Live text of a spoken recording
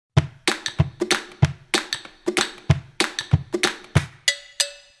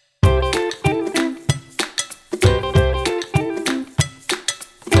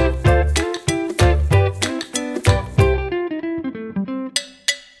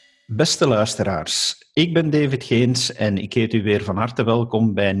Beste luisteraars, ik ben David Geens en ik heet u weer van harte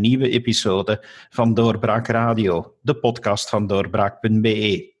welkom bij een nieuwe episode van Doorbraak Radio, de podcast van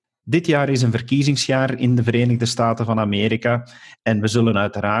doorbraak.be. Dit jaar is een verkiezingsjaar in de Verenigde Staten van Amerika en we zullen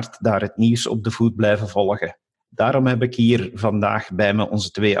uiteraard daar het nieuws op de voet blijven volgen. Daarom heb ik hier vandaag bij me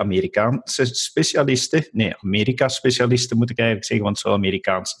onze twee Amerikaanse specialisten, Amerika-specialisten moet ik eigenlijk zeggen, want zo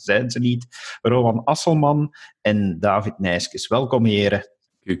Amerikaans zijn ze niet, Roan Asselman en David Neyskens. Welkom heren.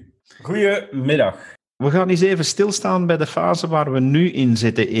 Goedemiddag. We gaan eens even stilstaan bij de fase waar we nu in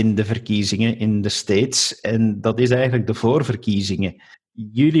zitten in de verkiezingen in de States. En dat is eigenlijk de voorverkiezingen.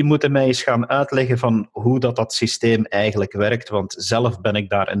 Jullie moeten mij eens gaan uitleggen van hoe dat systeem eigenlijk werkt, want zelf ben ik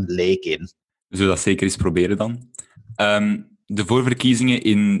daar een leek in. We zullen dat zeker eens proberen dan. De voorverkiezingen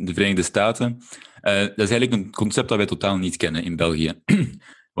in de Verenigde Staten, dat is eigenlijk een concept dat wij totaal niet kennen in België.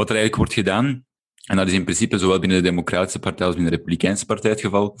 Wat er eigenlijk wordt gedaan, en dat is in principe zowel binnen de Democratische Partij als binnen de Republikeinse Partij het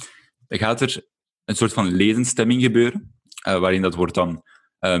geval, dan gaat er een soort van ledenstemming gebeuren, waarin dat wordt dan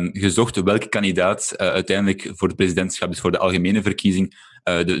gezocht welke kandidaat uiteindelijk voor het presidentschap, dus voor de algemene verkiezing,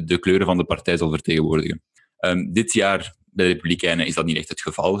 de kleuren van de partij zal vertegenwoordigen. Dit jaar bij de Republikeinen is dat niet echt het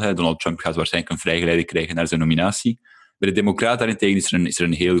geval. Hè. Donald Trump gaat waarschijnlijk een vrijgeleide krijgen naar zijn nominatie. Bij de Democraten daarentegen is er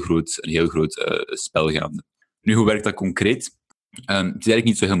een heel groot spel gaande. Nu, hoe werkt dat concreet? Het is eigenlijk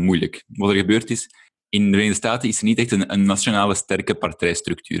niet zo heel moeilijk. Wat er gebeurd is, in de Verenigde Staten is er niet echt een nationale sterke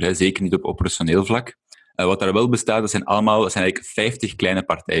partijstructuur. Hè. Zeker niet op operationeel vlak. Wat daar wel bestaat, dat zijn eigenlijk 50 kleine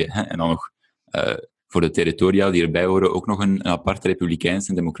partijen. Hè. En dan nog voor de territoriaal die erbij horen ook nog een aparte Republikeinse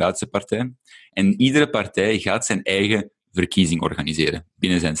en Democratische partij. En iedere partij gaat zijn eigen verkiezing organiseren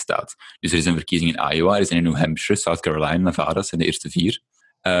binnen zijn staat. Dus er is een verkiezing in Iowa, er is een in New Hampshire, South Carolina, Nevada, dat zijn de eerste 4.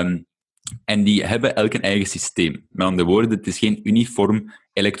 En die hebben elk een eigen systeem. Met andere woorden, het is geen uniform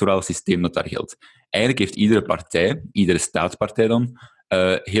electoraal systeem dat daar geldt. Eigenlijk heeft iedere partij, iedere staatspartij dan,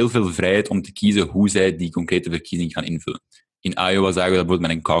 heel veel vrijheid om te kiezen hoe zij die concrete verkiezing gaan invullen. In Iowa zagen we dat bijvoorbeeld met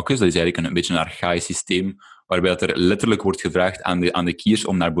een caucus, dat is eigenlijk een beetje een archaïsch systeem, waarbij dat er letterlijk wordt gevraagd aan de kiezers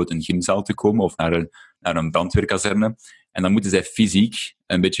om naar bijvoorbeeld een gymzaal te komen of naar een brandweerkazerne. En dan moeten zij fysiek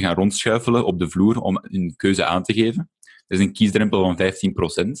een beetje gaan rondschuifelen op de vloer om hun keuze aan te geven. Er is een kiesdrempel van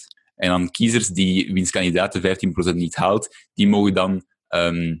 15%. En dan kiezers wiens kandidaat de 15% niet haalt, die mogen dan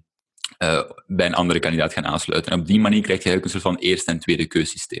bij een andere kandidaat gaan aansluiten. En op die manier krijg je eigenlijk een soort van eerste en tweede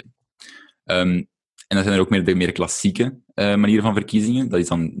keussysteem. En dan zijn er ook de meer klassieke manieren van verkiezingen. Dat is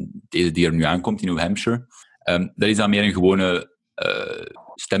dan deze die er nu aankomt in New Hampshire. Dat is dan meer een gewone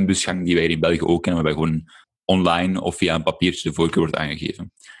stembusgang die wij hier in België ook kennen, waarbij gewoon online of via een papiertje de voorkeur wordt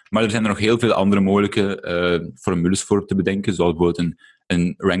aangegeven. Maar er zijn er nog heel veel andere mogelijke formules voor te bedenken, zoals bijvoorbeeld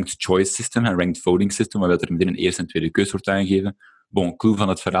een ranked choice system, een ranked voting system, waarbij er meteen een eerste en tweede keus wordt aangegeven. Bon, clue van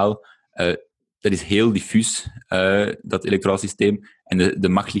het verhaal, dat is heel diffuus, dat electoraal systeem, en de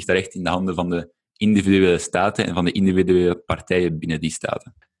macht ligt daar echt in de handen van de individuele staten en van de individuele partijen binnen die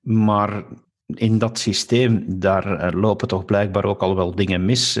staten. Maar in dat systeem, daar lopen toch blijkbaar ook al wel dingen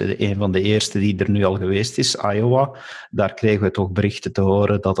mis. Een van de eerste die er nu al geweest is, Iowa, daar kregen we toch berichten te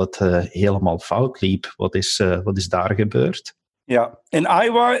horen dat het helemaal fout liep. Wat is daar gebeurd? Ja, in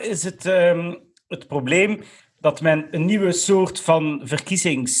Iowa is het probleem dat men een nieuwe soort van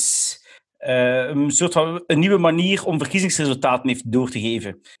een nieuwe manier om verkiezingsresultaten heeft door te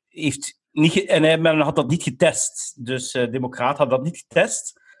geven. Men had dat niet getest. Dus de Democraten hadden dat niet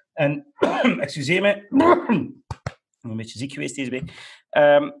getest. En, excuseer mij, ik ben een beetje ziek geweest deze week.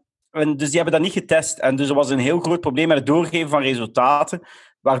 Dus die hebben dat niet getest. En dus er was een heel groot probleem met het doorgeven van resultaten,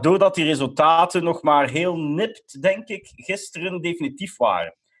 waardoor dat die resultaten nog maar heel nipt, denk ik, gisteren definitief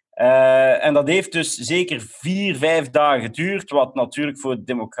waren. En dat heeft dus zeker 4-5 dagen geduurd, wat natuurlijk voor de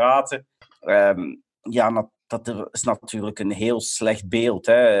Democraten... dat is natuurlijk een heel slecht beeld.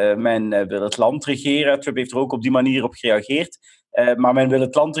 Hè. Men wil het land regeren. Trump heeft er ook op die manier op gereageerd. Maar men wil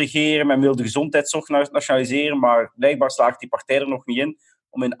het land regeren, men wil de gezondheidszorg nationaliseren, maar blijkbaar slaagt die partij er nog niet in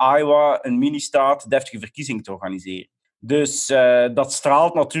om in Iowa een mini-staat deftige verkiezingen te organiseren. Dus dat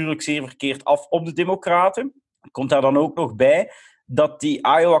straalt natuurlijk zeer verkeerd af op de Democraten. Komt daar dan ook nog bij dat die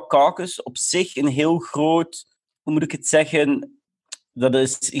Iowa caucus op zich een heel groot, hoe moet ik het zeggen, dat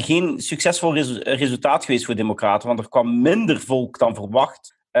is geen succesvol resultaat geweest voor de Democraten, want er kwam minder volk dan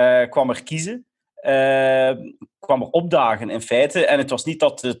verwacht, kwam er kiezen. Kwam er opdagen in feite. En het was niet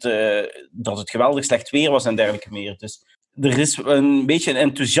dat het geweldig slecht weer was en dergelijke meer. Dus er is een beetje een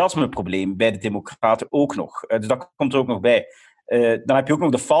enthousiasmeprobleem bij de Democraten ook nog. Dus dat komt er ook nog bij. Dan heb je ook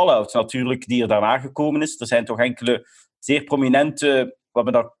nog de fallout natuurlijk die er daarna gekomen is. Er zijn toch enkele zeer prominente,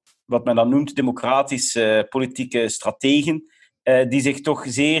 wat men dan noemt, democratische politieke strategen, die zich toch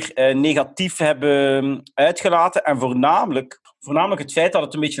zeer negatief hebben uitgelaten. En voornamelijk Voornamelijk het feit dat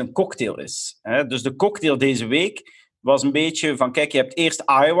het een beetje een cocktail is. Hè? Dus de cocktail deze week was een beetje van, kijk, je hebt eerst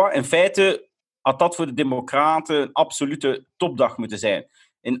Iowa. In feite had dat voor de democraten een absolute topdag moeten zijn.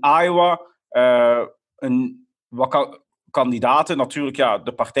 In Iowa, kandidaten, natuurlijk, ja,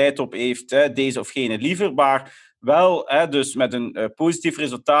 de partijtop heeft deze of gene liever, maar wel dus met een positief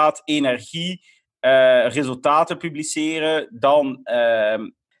resultaat, energie, resultaten publiceren, dan...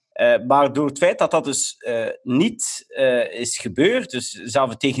 maar door het feit dat dat dus niet is gebeurd, dus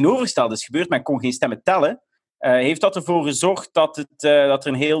zelfs het tegenovergestelde is gebeurd, men kon geen stemmen tellen, heeft dat ervoor gezorgd dat er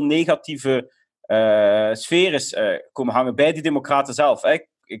een heel negatieve sfeer is komen hangen bij die democraten zelf.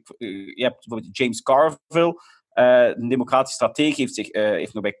 Je hebt bijvoorbeeld James Carville, een democratische strateeg,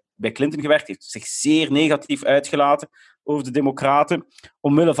 heeft nog bij Clinton gewerkt, heeft zich zeer negatief uitgelaten over de democraten,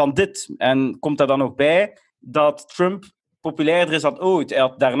 omwille van dit. En komt daar dan nog bij dat Trump populairder is dan ooit. Hij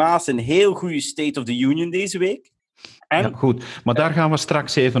had daarnaast een heel goede State of the Union deze week. Ja, goed, maar daar gaan we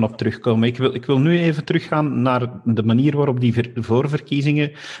straks even op terugkomen. Ik wil nu even teruggaan naar de manier waarop die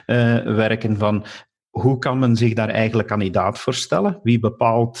voorverkiezingen werken. Van hoe kan men zich daar eigenlijk kandidaat voor stellen? Wie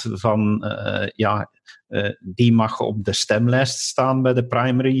bepaalt van, die mag op de stemlijst staan bij de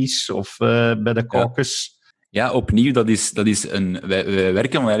primaries of bij de caucus? Ja, opnieuw, wij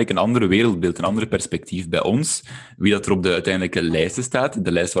werken om eigenlijk een ander wereldbeeld, een ander perspectief bij ons. Wie dat er op de uiteindelijke lijsten staat,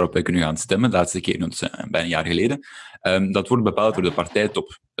 de lijst waarop wij kunnen gaan stemmen, de laatste keer bijna een jaar geleden, dat wordt bepaald door de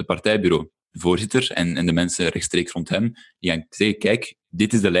partijtop, het partijbureau, de voorzitter en de mensen rechtstreeks rond hem, die gaan zeggen, kijk,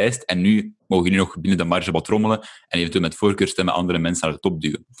 dit is de lijst en nu mogen jullie nog binnen de marge wat rommelen en eventueel met voorkeurstemmen andere mensen naar de top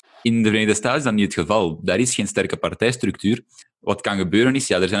duwen. In de Verenigde Staten is dat niet het geval. Daar is geen sterke partijstructuur. Wat kan gebeuren is,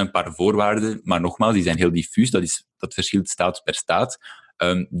 er zijn een paar voorwaarden, maar nogmaals, die zijn heel diffuus. Dat verschilt staat per staat.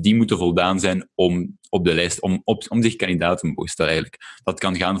 Die moeten voldaan zijn om op de lijst, om zich kandidaat te mogen stellen eigenlijk. Dat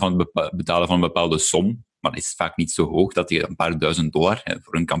kan gaan van het betalen van een bepaalde som, maar dat is vaak niet zo hoog, dat je een paar $1000,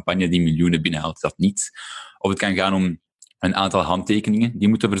 voor een campagne die miljoenen binnenhaalt, is dat niets. Of het kan gaan om een aantal handtekeningen, die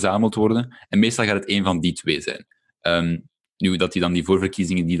moeten verzameld worden. En meestal gaat het één van die twee zijn. Nu, dat die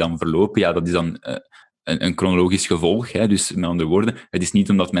voorverkiezingen die dan verlopen, ja, dat is dan een chronologisch gevolg. Dus met andere woorden, het is niet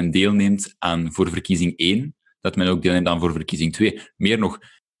omdat men deelneemt aan voorverkiezing 1, dat men ook deelneemt aan voorverkiezing 2. Meer nog,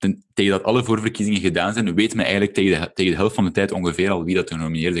 tegen dat alle voorverkiezingen gedaan zijn, weet men eigenlijk tegen de helft van de tijd ongeveer al wie dat de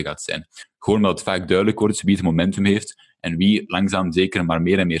genomineerde gaat zijn. Gewoon omdat het vaak duidelijk wordt wie het momentum heeft en wie langzaam zeker maar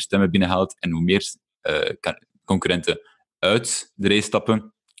meer en meer stemmen binnenhaalt en hoe meer concurrenten uit de race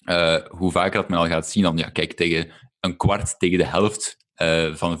stappen, hoe vaker dat men al gaat zien dan, ja, kijk, tegen een kwart, tegen de helft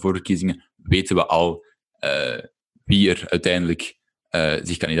van de voorverkiezingen weten we al wie er uiteindelijk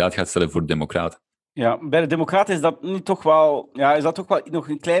zich kandidaat gaat stellen voor de democraten. Ja, bij de democraten is dat nu toch wel, nog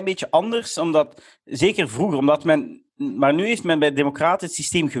een klein beetje anders, omdat, zeker vroeger, maar nu heeft men bij de democraten het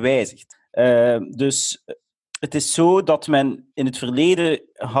systeem gewijzigd. Dus het is zo dat men in het verleden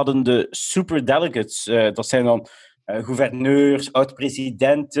hadden de superdelegates, dat zijn dan gouverneurs,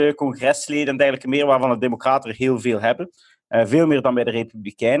 oud-presidenten, congresleden en dergelijke meer, waarvan de democraten er heel veel hebben. Veel meer dan bij de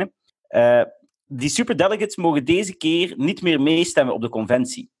republikeinen. Die superdelegates mogen deze keer niet meer meestemmen op de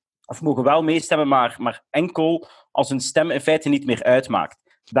conventie. Of mogen wel meestemmen, maar enkel als hun stem in feite niet meer uitmaakt.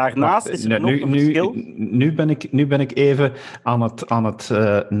 Daarnaast is er nog een verschil. Nu ben ik even aan het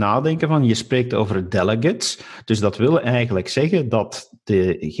nadenken van, je spreekt over delegates. Dus dat wil eigenlijk zeggen dat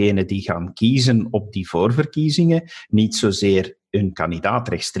degenen die gaan kiezen op die voorverkiezingen niet zozeer hun kandidaat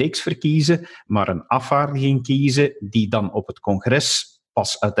rechtstreeks verkiezen, maar een afvaardiging kiezen die dan op het congres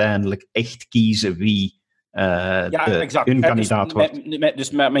pas uiteindelijk echt kiezen wie hun kandidaat wordt.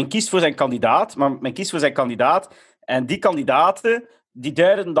 Dus men kiest voor zijn kandidaat, en die kandidaten die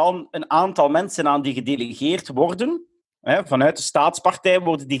duiden dan een aantal mensen aan die gedelegeerd worden. Vanuit de staatspartij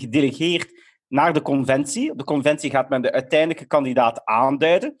worden die gedelegeerd naar de conventie. Op de conventie gaat men de uiteindelijke kandidaat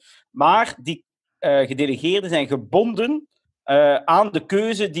aanduiden. Maar die gedelegeerden zijn gebonden aan de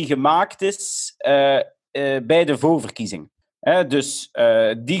keuze die gemaakt is bij de voorverkiezing. Dus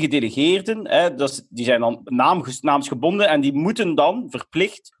die gedelegeerden, die zijn dan naamsgebonden en die moeten dan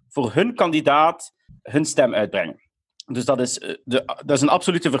verplicht voor hun kandidaat hun stem uitbrengen. Dus dat is een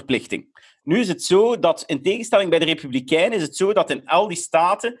absolute verplichting. Nu is het zo dat, in tegenstelling bij de Republikeinen, is het zo dat in al die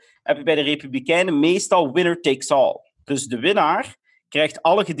staten hebben bij de Republikeinen meestal winner takes all. Dus de winnaar krijgt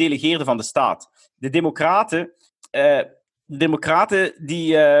alle gedelegeerden van de staat. De Democraten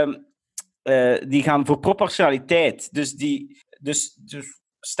die gaan voor proportionaliteit. Dus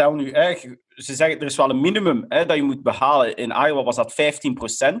stel nu, ze zeggen er is wel een minimum dat je moet behalen. In Iowa was dat 15%.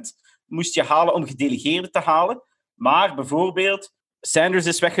 Moest je halen om gedelegeerden te halen. Maar bijvoorbeeld, Sanders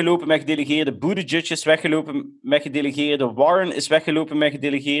is weggelopen met gedelegeerden, Buttigieg is weggelopen met gedelegeerden, Warren is weggelopen met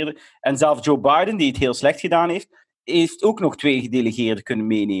gedelegeerden, en zelfs Joe Biden, die het heel slecht gedaan heeft, heeft ook nog 2 gedelegeerden kunnen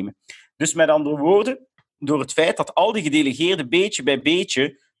meenemen. Dus met andere woorden, door het feit dat al die gedelegeerden beetje bij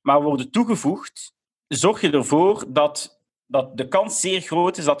beetje maar worden toegevoegd, zorg je ervoor dat de kans zeer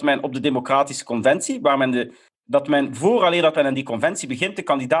groot is dat men op de democratische conventie, dat men vooraleer dat men aan die conventie begint, de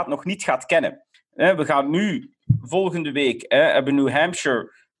kandidaat nog niet gaat kennen. We gaan nu, volgende week, hebben New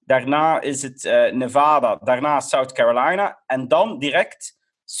Hampshire, daarna is het Nevada, daarna South Carolina en dan direct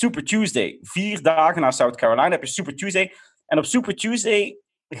Super Tuesday. 4 dagen na South Carolina heb je Super Tuesday. En op Super Tuesday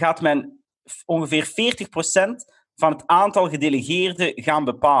gaat men ongeveer 40% van het aantal gedelegeerden gaan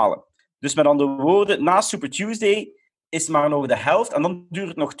bepalen. Dus met andere woorden, na Super Tuesday is maar nog de helft. En dan duurt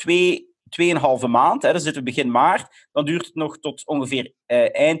het nog 2,5 maand. Dan zitten we begin maart. Dan duurt het nog tot ongeveer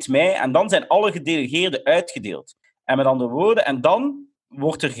eind mei. En dan zijn alle gedelegeerden uitgedeeld. En met andere woorden, en dan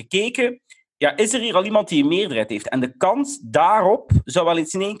wordt er gekeken, ja, is er hier al iemand die een meerderheid heeft? En de kans daarop zou wel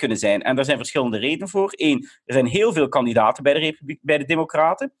iets ineen kunnen zijn. En daar zijn verschillende redenen voor. 1, er zijn heel veel kandidaten bij de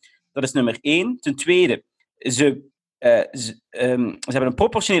democraten. Dat is nummer 1. Ten tweede, ze hebben een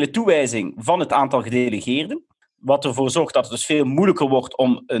proportionele toewijzing van het aantal gedelegeerden, wat ervoor zorgt dat het dus veel moeilijker wordt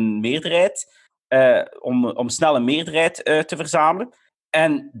om een meerderheid, om snel een meerderheid te verzamelen.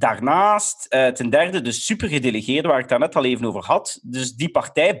 En daarnaast, ten derde, de supergedelegeerden, waar ik daar net al even over had, dus die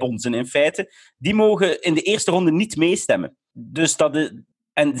partijbonzen in feite, die mogen in de eerste ronde niet meestemmen. Dus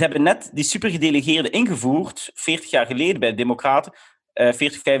en ze hebben net die supergedelegeerden ingevoerd, 40 jaar geleden bij de democraten,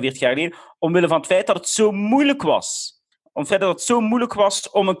 45 jaar geleden, omwille van het feit dat het zo moeilijk was. Om het feit dat het zo moeilijk was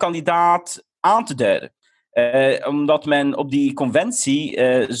om een kandidaat aan te duiden. Omdat men op die conventie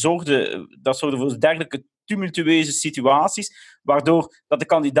zorgde voor dergelijke tumultueuze situaties, waardoor dat de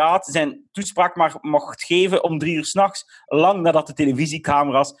kandidaat zijn toespraak maar mocht geven om 3 uur 's nachts, lang nadat de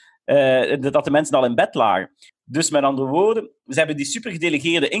televisiecamera's, dat de mensen al in bed lagen. Dus met andere woorden, ze hebben die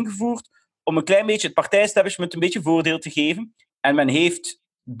supergedelegeerden ingevoerd om een klein beetje het partijestablishment een beetje voordeel te geven. En men heeft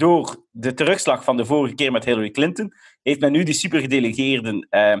door de terugslag van de vorige keer met Hillary Clinton, heeft men nu die supergedelegeerden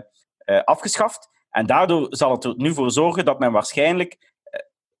afgeschaft. En daardoor zal het er nu voor zorgen dat men waarschijnlijk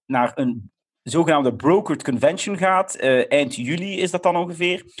naar een zogenaamde brokered convention gaat. Eind juli is dat dan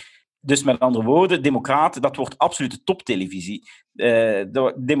ongeveer. Dus met andere woorden, democraten, dat wordt absolute toptelevisie.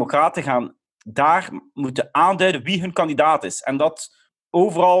 De democraten gaan daar moeten aanduiden wie hun kandidaat is. En dat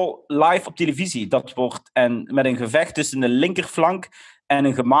overal live op televisie. Dat wordt, en met een gevecht tussen een linkerflank en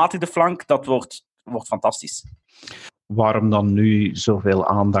een gematigde flank, dat wordt fantastisch. Waarom dan nu zoveel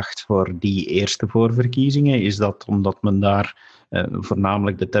aandacht voor die eerste voorverkiezingen? Is dat omdat men daar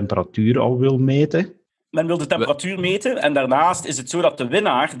voornamelijk de temperatuur al wil meten? Men wil de temperatuur meten en daarnaast is het zo dat de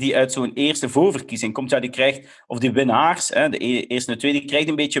winnaar die uit zo'n eerste voorverkiezing komt, ja, die krijgt, of die winnaars, de eerste en de tweede, die krijgt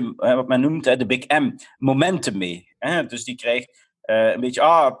een beetje wat men noemt de Big M, momentum mee. Dus die krijgt een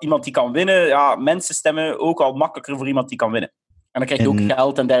beetje, iemand die kan winnen, ja, mensen stemmen ook al makkelijker voor iemand die kan winnen. En dan krijg je ook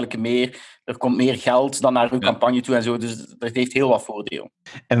geld en dergelijke meer. Er komt meer geld dan naar uw campagne toe en zo. Dus dat heeft heel wat voordeel.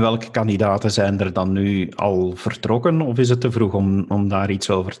 En welke kandidaten zijn er dan nu al vertrokken? Of is het te vroeg om daar iets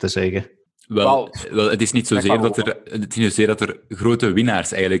over te zeggen? Wel, het is niet zozeer dat er grote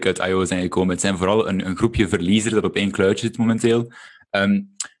winnaars eigenlijk uit Iowa zijn gekomen. Het zijn vooral een groepje verliezers dat op één kluitje zit momenteel.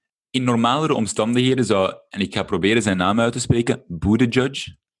 In normalere omstandigheden zou, en ik ga proberen zijn naam uit te spreken, Buttigieg,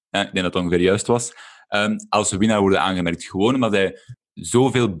 ik denk dat het ongeveer juist was, als winnaar worden aangemerkt. Gewoon omdat hij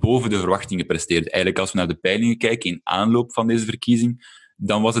zoveel boven de verwachtingen presteert. Eigenlijk als we naar de peilingen kijken in aanloop van deze verkiezing,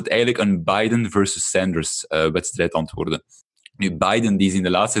 dan was het eigenlijk een Biden versus Sanders wedstrijd aan het worden. Nu, Biden die is in de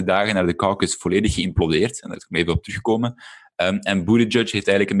laatste dagen naar de caucus volledig geïmplodeerd, en daar kom ik even op terugkomen. En Buttigieg heeft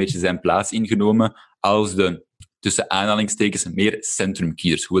eigenlijk een beetje zijn plaats ingenomen als de, tussen aanhalingstekens, meer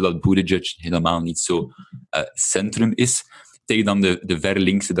centrumkiezers. Hoewel dat Buttigieg helemaal niet zo centrum is, tegen dan de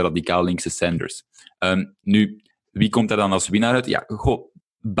verlinkse, de radicaal linkse Sanders. Nu, wie komt daar dan als winnaar uit? Ja,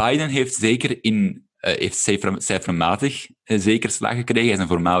 Biden heeft zeker cijfermatig zeker slag gekregen. Hij is een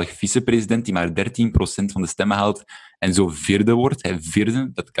voormalig vicepresident die maar 13% van de stemmen haalt en zo vierde wordt. Hij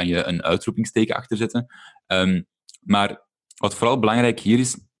vierde, dat kan je een uitroepingsteken achterzetten. Maar wat vooral belangrijk hier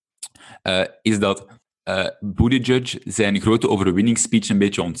is dat Buttigieg zijn grote overwinningsspeech een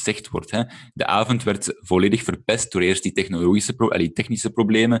beetje ontzegd wordt. Hè. De avond werd volledig verpest door eerst die technische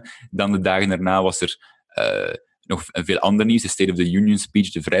problemen. Dan de dagen daarna was er nog veel ander nieuws. De State of the Union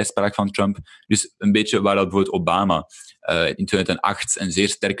speech, de vrijspraak van Trump. Dus een beetje waar dat bijvoorbeeld Obama in 2008 een zeer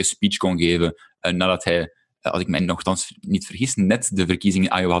sterke speech kon geven nadat hij, als ik mij nogthans niet vergis, net de verkiezingen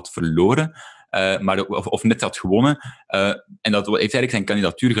in Iowa had verloren. Of net had gewonnen. En dat heeft eigenlijk zijn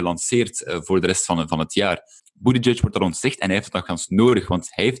kandidatuur gelanceerd voor de rest van het jaar. Buttigieg wordt daar ontzegd en hij heeft het nogthans nodig, want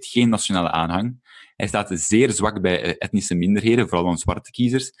hij heeft geen nationale aanhang. Hij staat zeer zwak bij etnische minderheden, vooral dan zwarte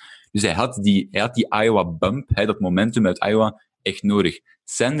kiezers. Dus hij had die Iowa-bump, dat momentum uit Iowa, echt nodig.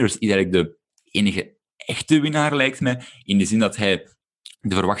 Sanders is eigenlijk de enige echte winnaar, lijkt mij, in de zin dat hij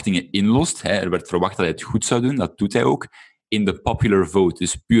de verwachtingen inlost. Er werd verwacht dat hij het goed zou doen, dat doet hij ook. In de popular vote,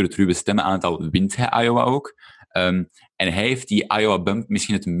 dus puur het ruwe stemmenaantal, wint hij Iowa ook. En hij heeft die Iowa-bump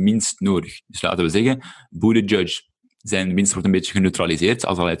misschien het minst nodig. Dus laten we zeggen, Buttigieg, zijn winst wordt een beetje geneutraliseerd,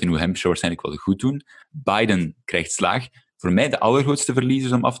 al zal hij het in New Hampshire waarschijnlijk wel goed doen. Biden krijgt slaag. Voor mij de allergrootste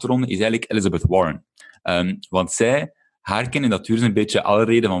verliezers om af te ronden is eigenlijk Elizabeth Warren. Want haar kandidatuur is een beetje alle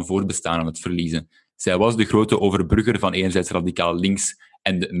reden van voortbestaan aan het verliezen. Zij was de grote overbrugger van enerzijds radicaal links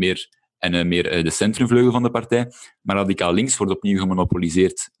en meer de centrumvleugel van de partij. Maar radicaal links wordt opnieuw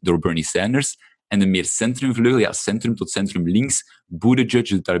gemonopoliseerd door Bernie Sanders. En de meer centrumvleugel, centrum tot centrum links, Buttigieg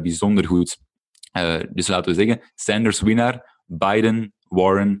doet daar bijzonder goed. Dus laten we zeggen, Sanders winnaar, Biden,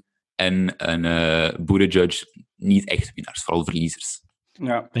 Warren en Buttigieg niet echt winnaars, vooral verliezers.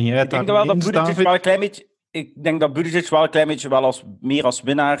 Ja. Ben jij het Ik denk daar wel dat eens, Buttigieg David? wel een klein beetje... Ik denk dat Buttigieg wel een klein beetje meer als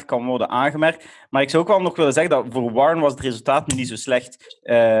winnaar kan worden aangemerkt. Maar ik zou ook wel nog willen zeggen dat voor Warren was het resultaat nu niet zo slecht.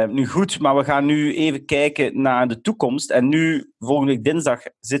 Nu goed, maar we gaan nu even kijken naar de toekomst. En nu, volgende week dinsdag,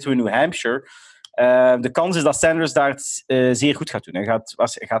 zitten we in New Hampshire. De kans is dat Sanders daar het zeer goed gaat doen.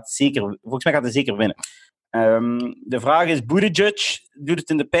 Volgens mij gaat hij zeker winnen. De vraag is, Buttigieg doet het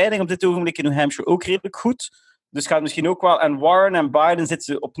in de peiling op dit ogenblik in New Hampshire ook redelijk goed. Dus gaat misschien ook wel... En Warren en Biden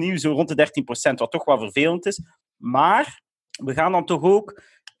zitten opnieuw zo rond de 13%, wat toch wel vervelend is. Maar we gaan dan toch ook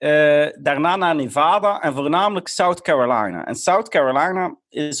daarna naar Nevada en voornamelijk South Carolina. En South Carolina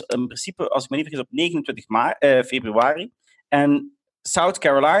is in principe, als ik me niet vergis, op 29 februari. En South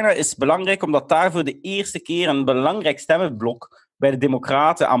Carolina is belangrijk omdat daar voor de eerste keer een belangrijk stemmenblok bij de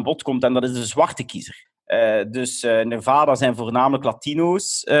democraten aan bod komt. En dat is de zwarte kiezer. Dus Nevada zijn voornamelijk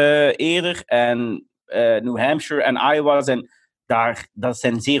Latino's eerder. En New Hampshire en Iowa dat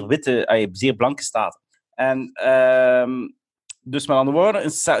zijn zeer witte, zeer blanke staten. En dus met andere woorden,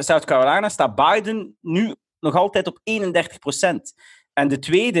 in South Carolina staat Biden nu nog altijd op 31%. En de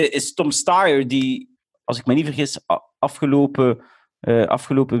tweede is Tom Steyer, die, als ik me niet vergis, afgelopen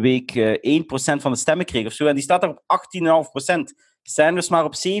week 1% van de stemmen kreeg of zo. En die staat daar op 18,5%. Sanders maar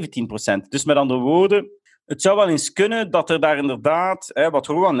op 17%. Dus met andere woorden, het zou wel eens kunnen dat er daar inderdaad, wat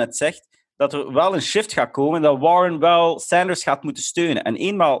Roan net zegt, dat er wel een shift gaat komen, dat Warren wel Sanders gaat moeten steunen. En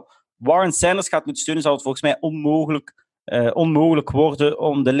eenmaal Warren Sanders gaat moeten steunen, zal het volgens mij onmogelijk worden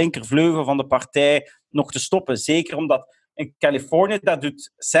om de linkervleugel van de partij nog te stoppen. Zeker omdat in Californië, dat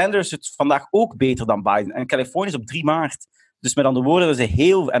doet Sanders het vandaag ook beter dan Biden. En Californië is op 3 maart. Dus met andere woorden,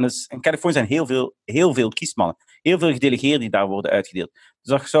 in Californië zijn heel veel kiesmannen. Heel veel gedelegeerden die daar worden uitgedeeld.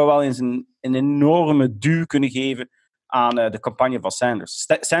 Dus dat zou wel eens een enorme duw kunnen geven aan de campagne van Sanders.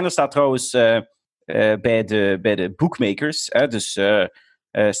 Sanders staat trouwens bij de bookmakers. Dus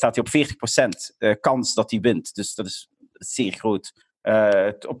staat hij op 40% kans dat hij wint. Dus dat is zeer groot.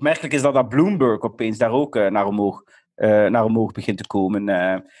 Het opmerkelijk is dat Bloomberg opeens daar ook naar omhoog begint te komen.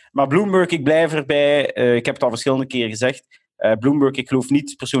 Maar Bloomberg, ik blijf erbij. Ik heb het al verschillende keren gezegd. Bloomberg, ik geloof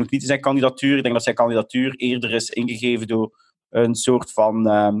persoonlijk niet in zijn kandidatuur. Ik denk dat zijn kandidatuur eerder is ingegeven door een soort van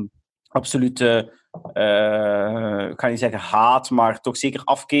absolute, ik ga niet zeggen haat, maar toch zeker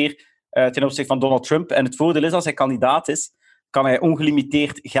afkeer ten opzichte van Donald Trump. En het voordeel is, als hij kandidaat is, kan hij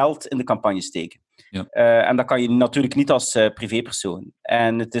ongelimiteerd geld in de campagne steken. Ja. En dat kan je natuurlijk niet als privépersoon.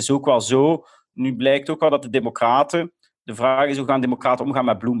 En het is ook wel zo, nu blijkt ook wel dat de democraten, de vraag is hoe gaan democraten omgaan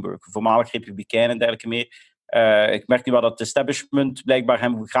met Bloomberg, voormalig republikein en dergelijke meer. Ik merk nu wel dat het establishment blijkbaar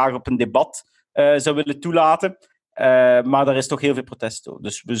hem graag op een debat zou willen toelaten. Maar er is toch heel veel protest over.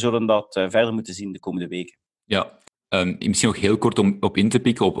 Dus we zullen dat verder moeten zien de komende weken. Ja, misschien nog heel kort om op in te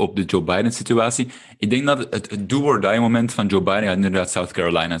pikken op de Joe Biden-situatie. Ik denk dat het do-or-die-moment van Joe Biden gaat inderdaad South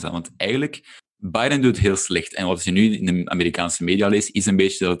Carolina zijn. Want eigenlijk, Biden doet het heel slecht. En wat je nu in de Amerikaanse media leest, is een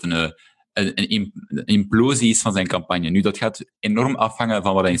beetje dat het een implosie is van zijn campagne. Nu, dat gaat enorm afhangen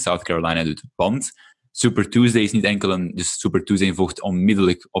van wat hij in South Carolina doet. Want Super Tuesday is niet enkel dus Super Tuesday volgt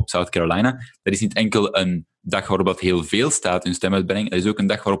onmiddellijk op South Carolina. Dat is niet enkel een dag waarop heel veel staten hun stem uitbrengen. Dat is ook een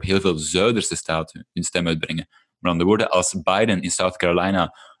dag waarop heel veel zuiderse staten hun stem uitbrengen. Met andere woorden, als Biden in South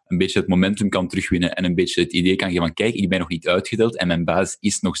Carolina een beetje het momentum kan terugwinnen en een beetje het idee kan geven van kijk, ik ben nog niet uitgedeeld en mijn basis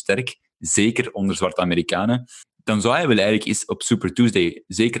is nog sterk, zeker onder zwarte Amerikanen, dan zou hij wel eigenlijk eens op Super Tuesday,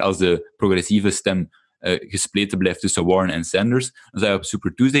 zeker als de progressieve stem gespleten blijft tussen Warren en Sanders, dan zou je op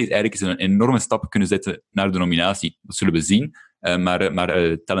Super Tuesday eigenlijk eens een enorme stap kunnen zetten naar de nominatie. Dat zullen we zien. Maar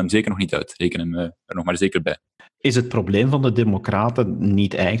tel hem zeker nog niet uit. Reken hem er nog maar zeker bij. Is het probleem van de democraten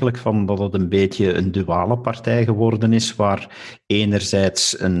niet eigenlijk van dat het een beetje een duale partij geworden is, waar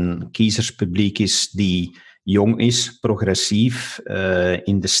enerzijds een kiezerspubliek is die jong is, progressief,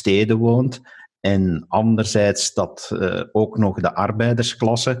 in de steden woont, en anderzijds dat ook nog de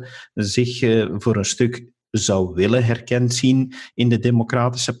arbeidersklasse zich voor een stuk zou willen herkend zien in de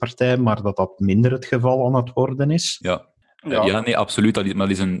Democratische Partij, maar dat minder het geval aan het worden is? Ja, nee, absoluut. Dat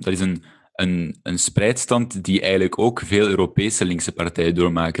is een spreidstand die eigenlijk ook veel Europese linkse partijen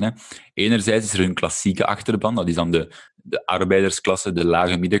doormaken. Hè. Enerzijds is er een klassieke achterban, dat is dan de arbeidersklasse, de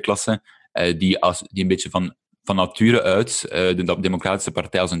lage middenklasse, die een beetje van nature uit de Democratische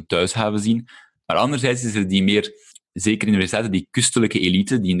Partij als een thuishaven zien. Maar anderzijds is er die meer, zeker in de universiteiten, die kustelijke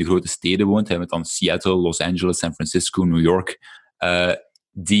elite die in de grote steden woont, met dan Seattle, Los Angeles, San Francisco, New York,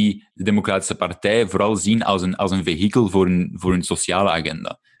 die de Democratische Partij vooral zien als een vehikel voor hun sociale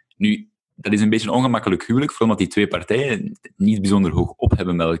agenda. Nu, dat is een beetje een ongemakkelijk huwelijk, vooral omdat die twee partijen niet bijzonder hoog op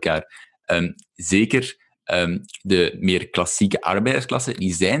hebben met elkaar. Zeker de meer klassieke arbeidersklasse,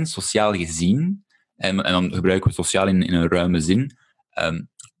 die zijn sociaal gezien, en dan gebruiken we sociaal in een ruime zin,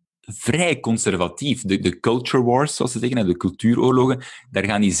 vrij conservatief. De culture wars, zoals ze zeggen, de cultuuroorlogen, daar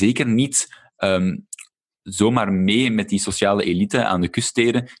gaan die zeker niet zomaar mee met die sociale elite aan de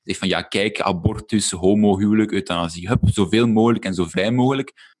kuststeden. Zeg van, ja, kijk, abortus, homohuwelijk, euthanasie, zoveel mogelijk en zo vrij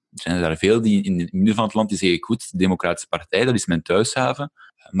mogelijk. Er zijn er daar veel die in het midden van het land die zeggen, goed, de Democratische Partij, dat is mijn thuishaven,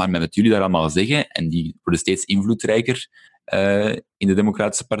 maar met wat jullie daar allemaal zeggen, en die worden steeds invloedrijker in de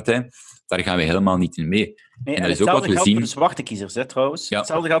Democratische Partij, daar gaan we helemaal niet in mee. Nee, en dat is ook wat we zien voor de zwarte kiezers, hè, trouwens. Ja.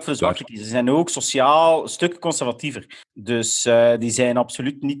 Hetzelfde geldt voor de zwarte kiezers. Ze zijn ook sociaal een stuk conservatiever. Dus die zijn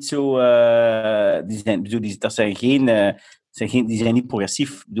absoluut niet zo... die zijn niet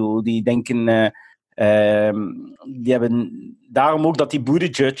progressief. Ik bedoel, die denken... die hebben daarom ook dat die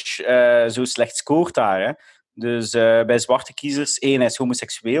Buttigieg zo slecht scoort daar. Hè. Dus bij zwarte kiezers, hij is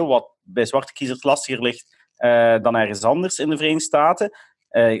homoseksueel, wat bij zwarte kiezers lastiger ligt dan ergens anders in de Verenigde Staten.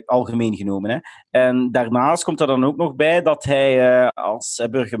 Algemeen genomen. Hè. En daarnaast komt er dan ook nog bij dat hij als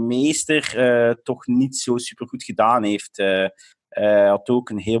burgemeester toch niet zo supergoed gedaan heeft. Hij had ook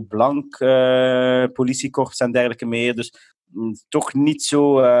een heel blank politiekorps en dergelijke meer. Dus toch niet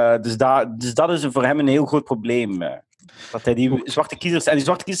zo... Dus dat is voor hem een heel groot probleem. Dat hij die zwarte kiezers... En die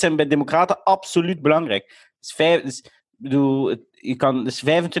zwarte kiezers zijn bij democraten absoluut belangrijk. Dat is 25%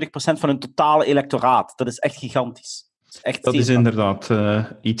 van hun totale electoraat. Dat is echt gigantisch. Dat is inderdaad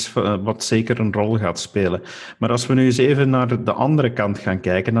iets wat zeker een rol gaat spelen. Maar als we nu eens even naar de andere kant gaan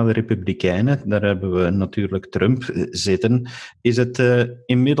kijken, naar de Republikeinen, daar hebben we natuurlijk Trump zitten. Is het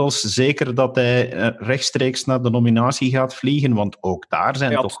inmiddels zeker dat hij rechtstreeks naar de nominatie gaat vliegen? Want ook daar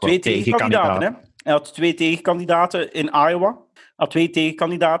zijn toch wel tegenkandidaten. Hij had 2 tegenkandidaten in Iowa. Hij had 2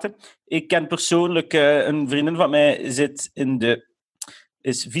 tegenkandidaten. Ik ken persoonlijk een vriendin van mij,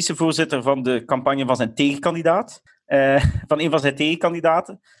 is vicevoorzitter van de campagne van zijn tegenkandidaat. Van een van zijn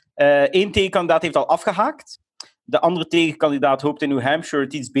tegenkandidaten. Eén tegenkandidaat heeft al afgehaakt. De andere tegenkandidaat hoopt in New Hampshire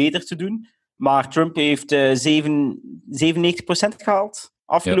het iets beter te doen. Maar Trump heeft 97% gehaald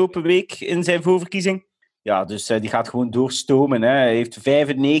afgelopen week in zijn voorverkiezing. Ja, dus die gaat gewoon doorstomen. Hè. Hij heeft 95%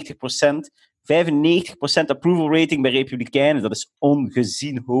 approval rating bij Republikeinen. Dat is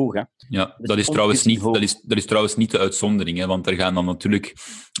ongezien hoog. Hè. Ja, dat is trouwens niet de uitzondering. Hè, want er gaan dan natuurlijk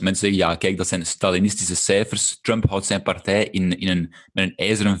mensen zeggen, ja, kijk, dat zijn Stalinistische cijfers. Trump houdt zijn partij met een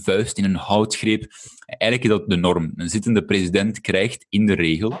ijzeren vuist, in een houtgreep. Eigenlijk is dat de norm. Een zittende president krijgt in de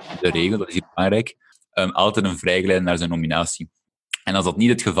regel, dat is hier belangrijk, altijd een vrijgeleide naar zijn nominatie. En als dat niet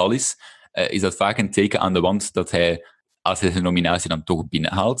het geval is, is dat vaak een teken aan de wand dat hij, als hij zijn nominatie dan toch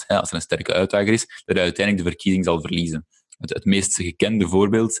binnenhaalt, als er een sterke uitdager is, dat hij uiteindelijk de verkiezing zal verliezen. Het meest gekende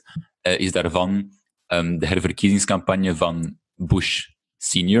voorbeeld is daarvan de herverkiezingscampagne van Bush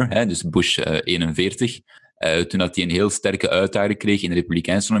senior, dus Bush 41, toen dat hij een heel sterke uitdager kreeg in de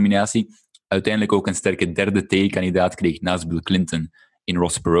Republikeinse nominatie, uiteindelijk ook een sterke derde tegenkandidaat kreeg naast Bill Clinton in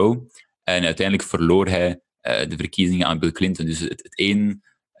Ross Perot. En uiteindelijk verloor hij de verkiezingen aan Bill Clinton. Dus het een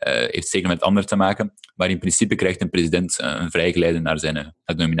heeft zeker met het ander te maken. Maar in principe krijgt een president een vrijgeleide naar de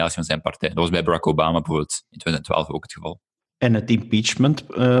nominatie van zijn partij. Dat was bij Barack Obama bijvoorbeeld in 2012 ook het geval. En het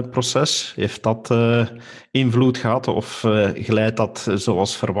impeachment-proces, heeft dat invloed gehad? Of glijdt dat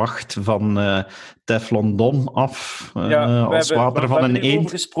zoals verwacht van Teflon Don af als water van een eend? We hebben over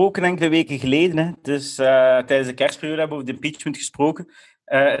gesproken enkele weken geleden. Hè. Dus tijdens de kerstperiode hebben we over de impeachment gesproken.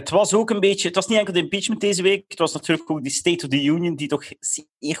 Het was ook een beetje... Het was niet enkel de impeachment deze week. Het was natuurlijk ook die State of the Union, die toch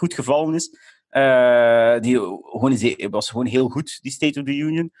zeer goed gevallen is. Het was gewoon heel goed, die State of the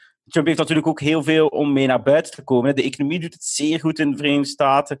Union. Trump heeft natuurlijk ook heel veel om mee naar buiten te komen. De economie doet het zeer goed in de Verenigde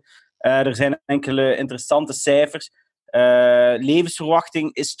Staten. Er zijn enkele interessante cijfers.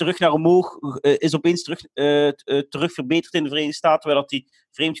 Levensverwachting is terug naar omhoog, is opeens terug verbeterd in de Verenigde Staten, terwijl die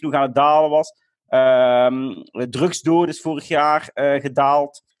vreemd genoeg aan het dalen was. Drugsdood is vorig jaar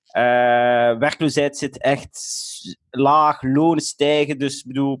gedaald. Werkloosheid zit echt laag, lonen stijgen. Dus ik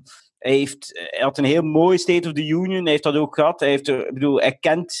bedoel, hij had een heel mooi State of the Union, hij heeft dat ook gehad. Hij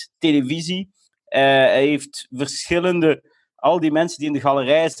kent televisie. Hij heeft al die mensen die in de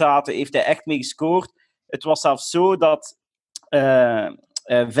galerij zaten, heeft hij echt mee gescoord. Het was zelfs zo dat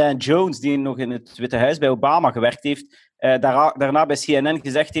Van Jones, die nog in het Witte Huis bij Obama gewerkt heeft, daarna bij CNN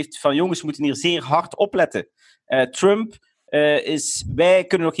gezegd heeft van jongens, we moeten hier zeer hard opletten. Trump wij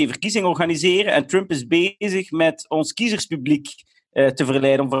kunnen nog geen verkiezingen organiseren en Trump is bezig met ons kiezerspubliek te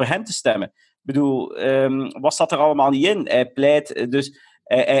verleiden om voor hem te stemmen. Ik bedoel, wat zat er allemaal niet in? Hij pleit, dus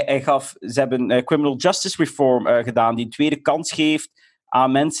ze hebben criminal justice reform gedaan, die een tweede kans geeft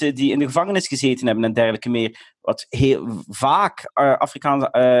aan mensen die in de gevangenis gezeten hebben en dergelijke meer, wat heel vaak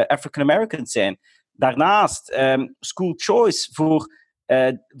African Americans zijn. Daarnaast school choice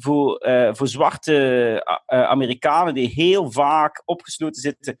voor zwarte Amerikanen die heel vaak opgesloten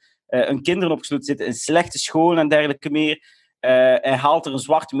zitten, hun kinderen opgesloten zitten in slechte scholen en dergelijke meer. Hij haalt er een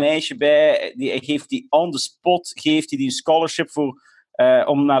zwart meisje bij, hij geeft die on the spot, geeft die een scholarship voor,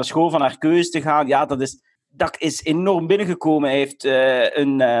 om naar de school van haar keuze te gaan. Ja, dat is enorm binnengekomen. Er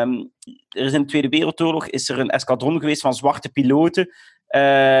is in de Tweede Wereldoorlog is er een eskadron geweest van zwarte piloten.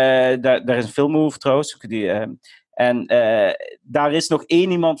 Daar is een film over trouwens. Daar is nog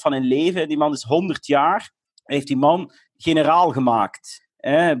één iemand van in leven. Die man is 100 jaar. Heeft die man generaal gemaakt.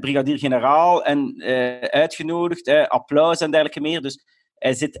 Brigadier-generaal. En uitgenodigd. Applaus en dergelijke meer. Dus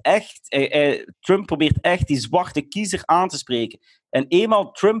hij zit echt... Trump probeert echt die zwarte kiezer aan te spreken. En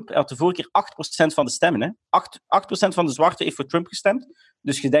eenmaal Trump had de vorige keer 8% van de stemmen. Hè? 8% van de zwarten heeft voor Trump gestemd.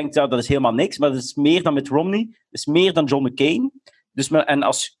 Dus je denkt, ja, dat is helemaal niks. Maar dat is meer dan Mitt Romney. Dat is meer dan John McCain. Dus, en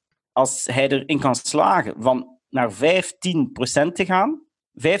als hij erin kan slagen van naar 15% te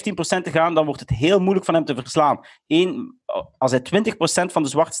gaan, dan wordt het heel moeilijk van hem te verslaan. Als hij 20% van de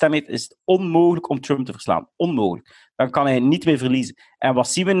zwarte stem heeft, is het onmogelijk om Trump te verslaan. Onmogelijk. Dan kan hij niet meer verliezen. En wat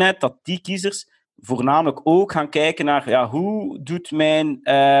zien we net? Dat die kiezers voornamelijk ook gaan kijken naar hoe doet mijn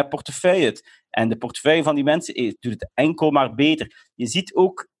portefeuille het? En de portefeuille van die mensen doet het enkel maar beter. Je ziet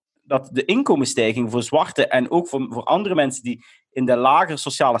ook dat de inkomensstijging voor zwarte en ook voor andere mensen die in de lagere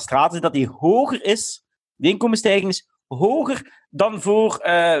sociale straten zitten, dat die hoger is. De inkomensstijging is hoger dan voor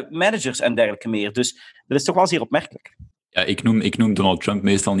managers en dergelijke meer. Dus dat is toch wel zeer opmerkelijk. Ja, ik noem Donald Trump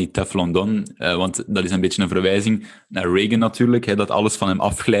meestal niet Teflon Don, want dat is een beetje een verwijzing naar Reagan natuurlijk, dat alles van hem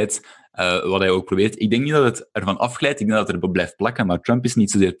afglijdt, wat hij ook probeert. Ik denk niet dat het ervan afglijdt, ik denk dat het erop blijft plakken, maar Trump is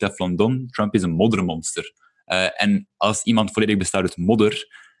niet zozeer Teflon Don, Trump is een moddermonster. En als iemand volledig bestaat uit modder,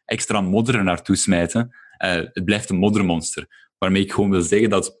 extra modder er naartoe smijten, het blijft een moddermonster. Waarmee ik gewoon wil zeggen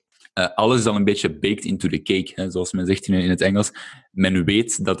dat alles is al een beetje baked into the cake, hè, zoals men zegt in het Engels. Men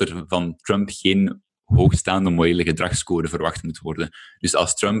weet dat er van Trump geen hoogstaande morele gedragsscore verwacht moet worden. Dus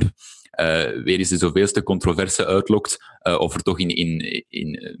als Trump weer eens de zoveelste controverse uitlokt, of er toch in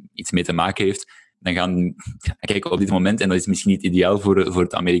iets mee te maken heeft, dan gaan... Kijk, op dit moment, en dat is misschien niet ideaal voor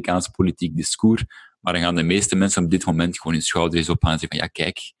het Amerikaans politiek discours, maar dan gaan de meeste mensen op dit moment gewoon hun schouders opgaan en zeggen van ja,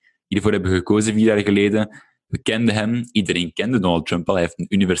 kijk, hiervoor hebben we gekozen 4 jaar geleden. We kenden hem. Iedereen kende Donald Trump al. Hij heeft een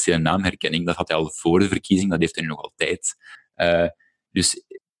universele naamherkenning. Dat had hij al voor de verkiezing. Dat heeft hij nu nog altijd. Dus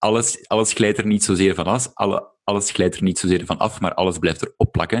alles glijdt er niet zozeer van af. Alles glijdt er niet zozeer van af, maar alles blijft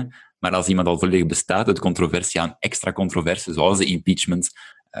erop plakken. Maar als iemand al volledig bestaat uit controversie aan extra controversie, zoals de impeachment,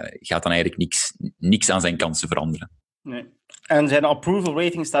 gaat dan eigenlijk niks aan zijn kansen veranderen. Nee. En zijn approval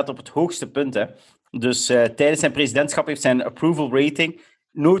rating staat op het hoogste punt. Hè? Dus tijdens zijn presidentschap heeft zijn approval rating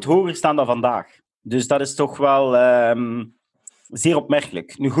nooit hoger staan dan vandaag. Dus dat is toch wel zeer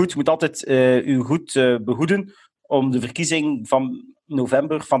opmerkelijk. Nu goed, je moet altijd u goed behoeden om de verkiezing van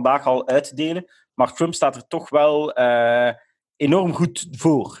november vandaag al uit te delen. Maar Trump staat er toch wel enorm goed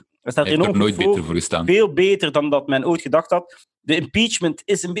voor. Hij heeft er nooit beter voor gestaan. Veel beter dan dat men ooit gedacht had. De impeachment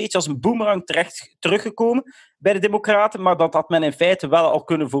is een beetje als een boemerang teruggekomen bij de democraten, maar dat had men in feite wel al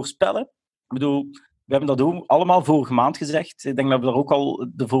kunnen voorspellen. Ik bedoel, we hebben dat ook allemaal vorige maand gezegd. Ik denk dat we daar ook al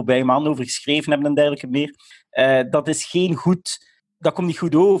de voorbije maanden over geschreven hebben en dergelijke meer. Dat is geen goed... Dat komt niet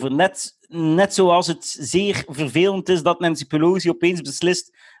goed over. Net zoals het zeer vervelend is dat Nancy Pelosi opeens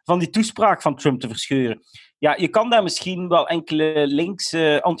beslist van die toespraak van Trump te verscheuren. Ja, je kan daar misschien wel enkele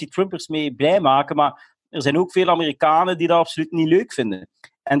linkse anti-Trumpers mee blij maken, maar er zijn ook veel Amerikanen die dat absoluut niet leuk vinden.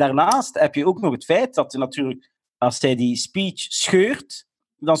 En daarnaast heb je ook nog het feit dat natuurlijk, als hij die speech scheurt,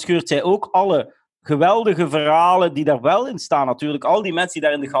 dan scheurt zij ook alle geweldige verhalen die daar wel in staan. Natuurlijk, al die mensen die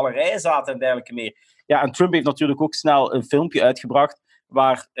daar in de galerij zaten en dergelijke meer. Ja, en Trump heeft natuurlijk ook snel een filmpje uitgebracht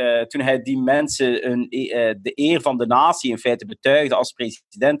waar toen hij die mensen de eer van de natie in feite betuigde als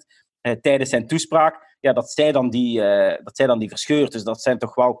president tijdens zijn toespraak, ja, dat zij dan die verscheurt. Dus dat zijn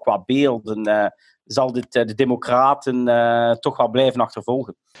toch wel qua beelden... zal dit de democraten toch wel blijven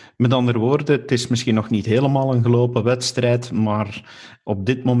achtervolgen. Met andere woorden, het is misschien nog niet helemaal een gelopen wedstrijd, maar op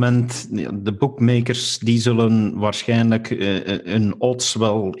dit moment, de bookmakers die zullen waarschijnlijk een odds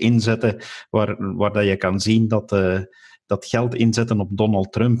wel inzetten waar dat je kan zien dat geld inzetten op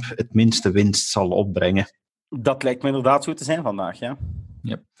Donald Trump het minste winst zal opbrengen. Dat lijkt me inderdaad zo te zijn vandaag, ja.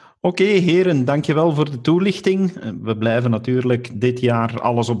 Yep. Oké, heren, dankjewel voor de toelichting. We blijven natuurlijk dit jaar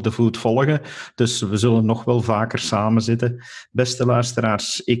alles op de voet volgen, dus we zullen nog wel vaker samen zitten. Beste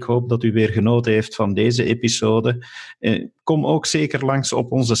luisteraars, ik hoop dat u weer genoten heeft van deze episode. Kom ook zeker langs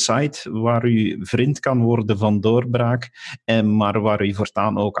op onze site, waar u vriend kan worden van Doorbraak, maar waar u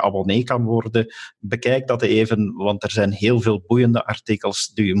voortaan ook abonnee kan worden. Bekijk dat even, want er zijn heel veel boeiende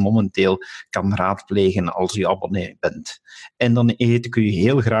artikels die u momenteel kan raadplegen als u abonnee bent. En dan heet ik u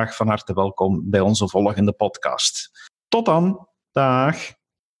heel graag van harte welkom bij onze volgende podcast. Tot dan. Dag.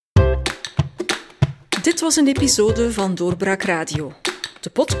 Dit was een episode van Doorbraak Radio, de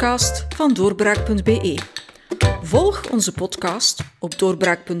podcast van doorbraak.be. Volg onze podcast op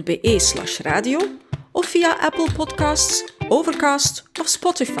doorbraak.be/radio of via Apple Podcasts, Overcast of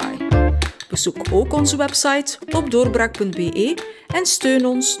Spotify. Bezoek ook onze website op doorbraak.be en steun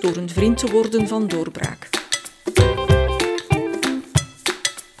ons door een vriend te worden van Doorbraak.